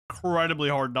incredibly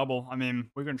hard double. I mean,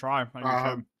 we can try.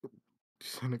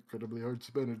 It's an incredibly hard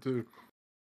spinner too.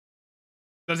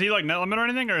 Does he like net limit or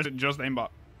anything, or is it just aimbot?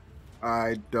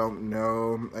 I don't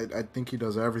know. I think he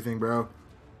does everything, bro.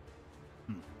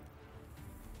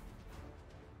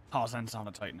 Oh, Zen's on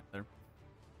a Titan there.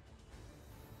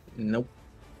 Nope.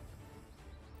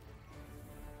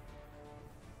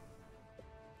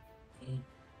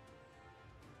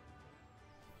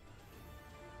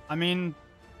 I mean,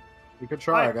 we could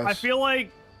try, I guess. I feel like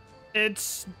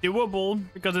it's doable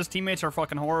because his teammates are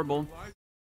fucking horrible.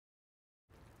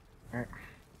 All right.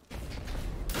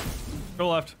 Go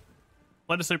left.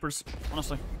 Play the supers,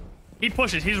 honestly. He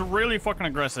pushes. He's really fucking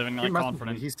aggressive and like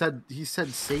confident. He said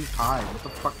save time. What the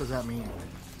fuck does that mean?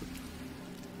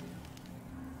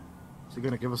 Is he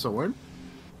gonna give us a win?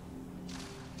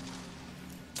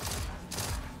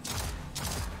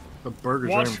 The burger's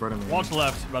right in front of me. Watch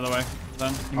left, by the way.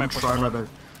 Then you might push trying my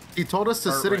best. He told us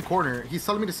to sit in corner. He's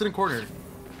telling me to sit in corner.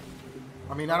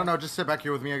 I mean, I don't know. Just sit back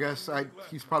here with me, I guess.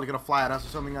 He's probably gonna fly at us or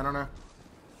something. I don't know.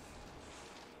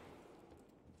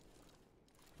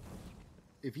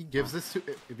 If he gives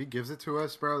it to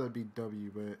us, bro, that'd be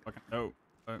W. But fucking dope.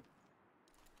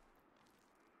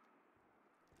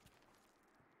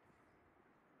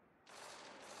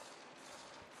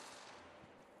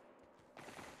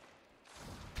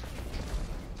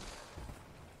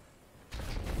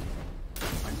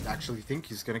 I actually think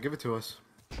he's gonna give it to us.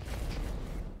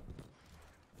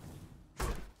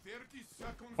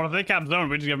 Well, if they cap zone,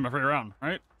 we just give him a free round,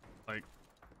 right? Like.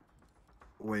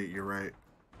 Wait, you're right.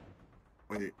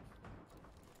 Wait.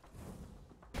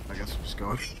 I guess we're just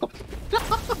going.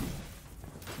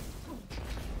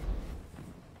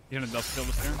 You gonna dust kill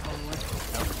this here, probably?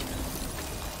 Yep.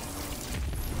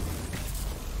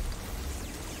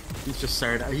 He's just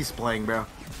started. He's playing, bro.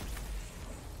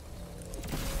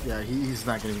 Yeah, he's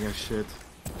not getting us shit.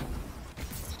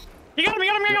 He got him! He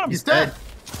got him! He got him! He's dead.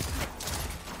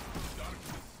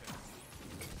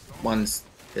 One's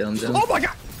down. Oh my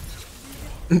god!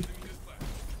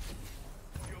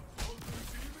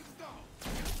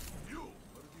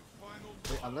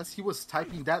 Wait, unless he was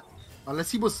typing that,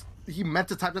 he meant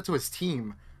to type that to his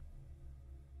team.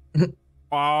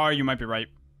 Oh, you might be right.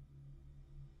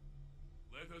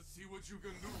 Let us see what you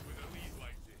can do with a lead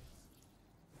like this.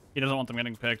 He doesn't want them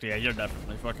getting picked. Yeah, you're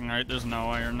definitely fucking right. There's no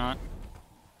way you're not.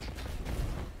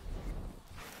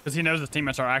 Because he knows his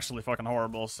teammates are actually fucking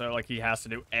horrible, so like he has to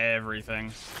do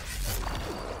everything.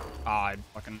 Ah, I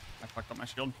fucked up my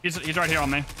shield. He's right here on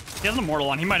me. He has an immortal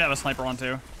on. He might have a sniper on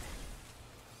too.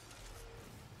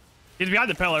 He's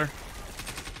behind the pillar.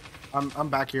 I'm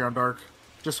back here on dark.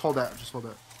 Just hold that. Just hold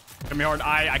that. It's gonna be hard.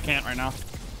 I can't right now.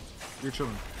 You're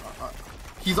chilling.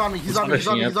 He's on me. He's on me. He's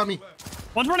on me. He's on me.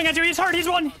 One's running at you. He's hard. He's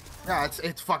one. Yeah,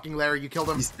 it's fucking Larry. You killed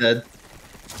him. He's dead.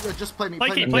 Yeah, just play me. Play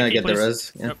Play key, me. I'm gonna get please. the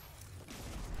res. Yeah. Yep.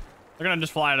 They're gonna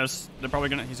just fly at us. They're probably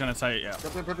gonna. He's gonna say, yeah.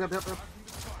 Yep.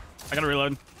 I gotta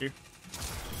reload. Here.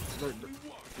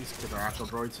 These kids are actual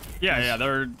droids. Yeah,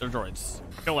 they're droids.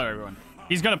 Kill everyone.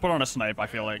 He's gonna put on a snipe, I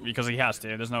feel like, because he has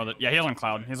to. There's no other. Yeah, he's on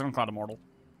cloud. He's on cloud immortal.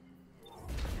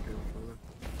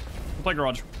 We'll play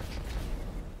garage.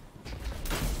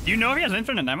 Do you know if he has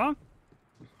infinite ammo?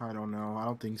 I don't know. I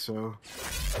don't think so.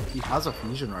 He has a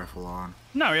fusion rifle on.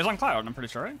 No, he's on cloud. I'm pretty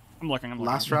sure, right? I'm looking.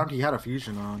 Last round, he had a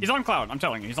fusion on. He's on cloud. I'm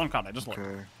telling you, he's on cloud. I just looked.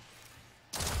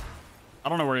 I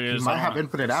don't know where he is. He might have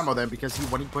infinite ammo then because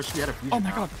when he pushed, he had a fusion. Oh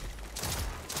my god.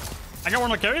 I got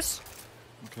one of carries.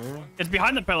 Okay. It's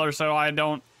behind the pillar, so I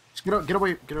don't. Just get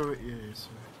away. Get away. Yeah, yes.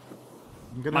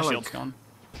 I'm gonna, my shield's gone.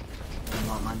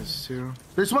 Not -2.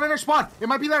 There's one in our spawn. It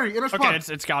might be Larry. In our spawn.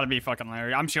 Okay, it's gotta be fucking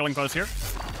Larry. I'm shielding close here.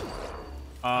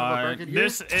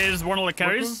 This is one of the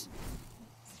carries.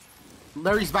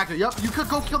 Larry's back there. Yep, you could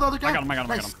go kill the other guy. I got him. Nice. I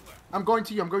got him. I'm going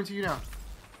to you. I'm going to you now.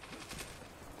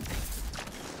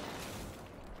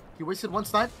 He wasted one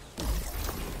snipe.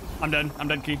 I'm dead. I'm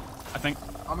dead, Key. I think.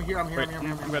 I'm here. I'm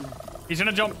good. He's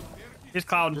gonna jump. He's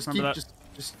cloud. Just Remember keep, that.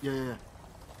 just, yeah.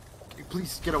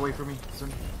 Please get away from me,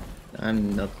 son.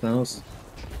 I'm not close.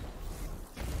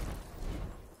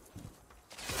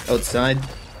 Outside,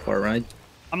 far right.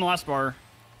 I'm the last bar.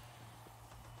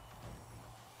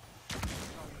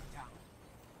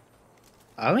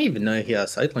 I don't even know if he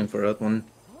has sightline for that one.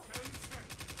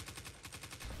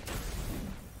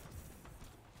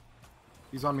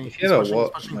 He's on me. If you have a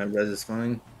wall, my res is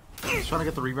fine. He's trying to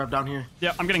get the revive down here.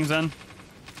 Yeah, I'm getting Zen.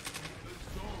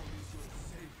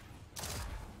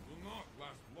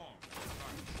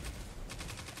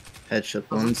 Headshot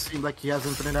Doesn't ones. seem like he has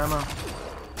infinite ammo.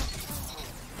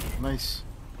 Nice.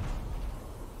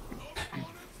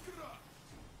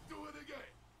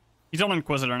 He's on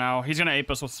Inquisitor now. He's gonna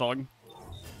ape us with Slug.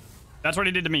 That's what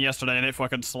he did to me yesterday, and it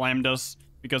fucking slammed us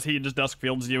because he just dusk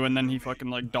fields you and then he fucking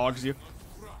like dogs you.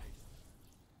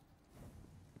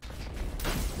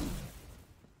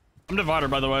 I'm divider,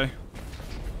 by the way.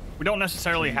 We don't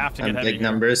necessarily have to get heavy. Big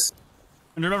numbers.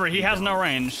 And remember, he has no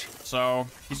range, so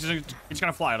he's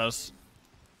gonna fly at us.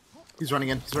 He's running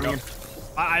in. He's running in.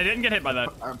 I didn't get hit by that.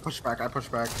 I push back. I push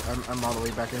back. I'm all the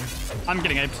way back in. I'm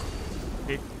getting aped.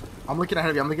 Okay. I'm looking at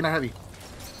heavy. I'm looking at heavy.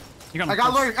 I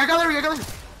got Larry. I got Larry. I got Larry.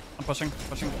 I'm pushing.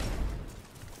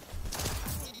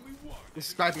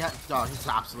 This guy behind. Oh, he's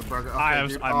absolute burger. Okay, I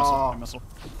dude. missile.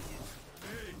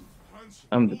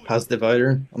 I'm the pass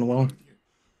divider on the wall.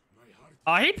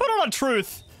 He put on a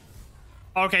truth.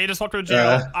 Okay, he just swapped to a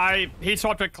jail.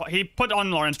 He put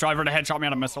on Lawrence driver to headshot me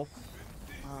on a missile.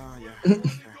 Yeah. Okay.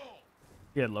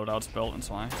 He had loadouts built, and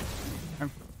so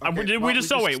Okay, we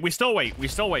still wait. We still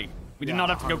wait. We did not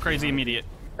have to go crazy immediate.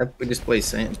 We just play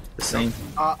the same.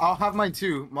 I'll have mine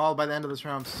too, Maul, by the end of this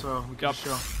round, so we can just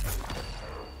chill.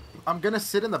 I'm gonna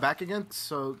sit in the back again,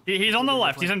 so... He's on the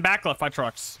left. He's in back left by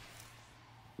trucks.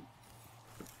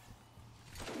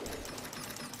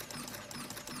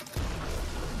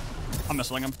 I'm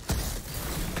missing him.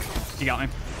 He got me.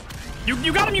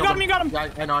 You got him! Yeah,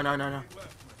 I know.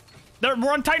 They're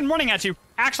Titan running at you.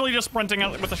 Actually just sprinting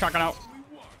with the shotgun out.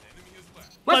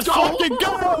 Let's go! Fucking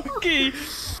go!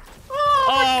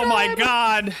 Oh my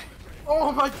god.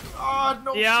 Oh my god,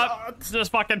 no Yep,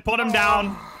 just fucking put him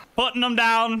down. Putting him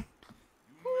down.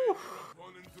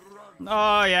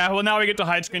 Oh yeah, well now we get to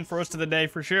hide screen for rest of the day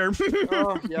for sure.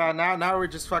 Oh, yeah, now we're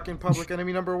just fucking public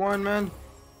enemy number 1, man.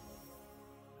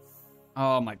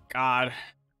 Oh my god.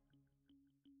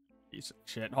 Piece of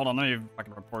shit. Hold on, let me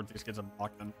fucking report these kids and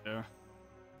block them too.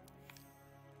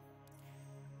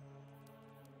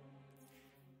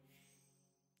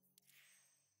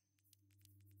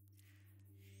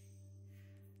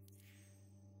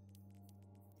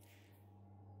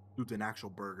 Dude's an actual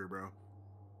burger, bro.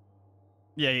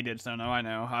 Yeah, he did, so no, I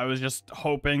know. I was just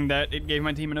hoping that it gave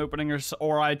my team an opening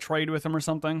or I trade with him or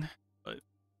something. But...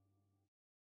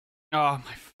 oh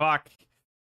my fuck.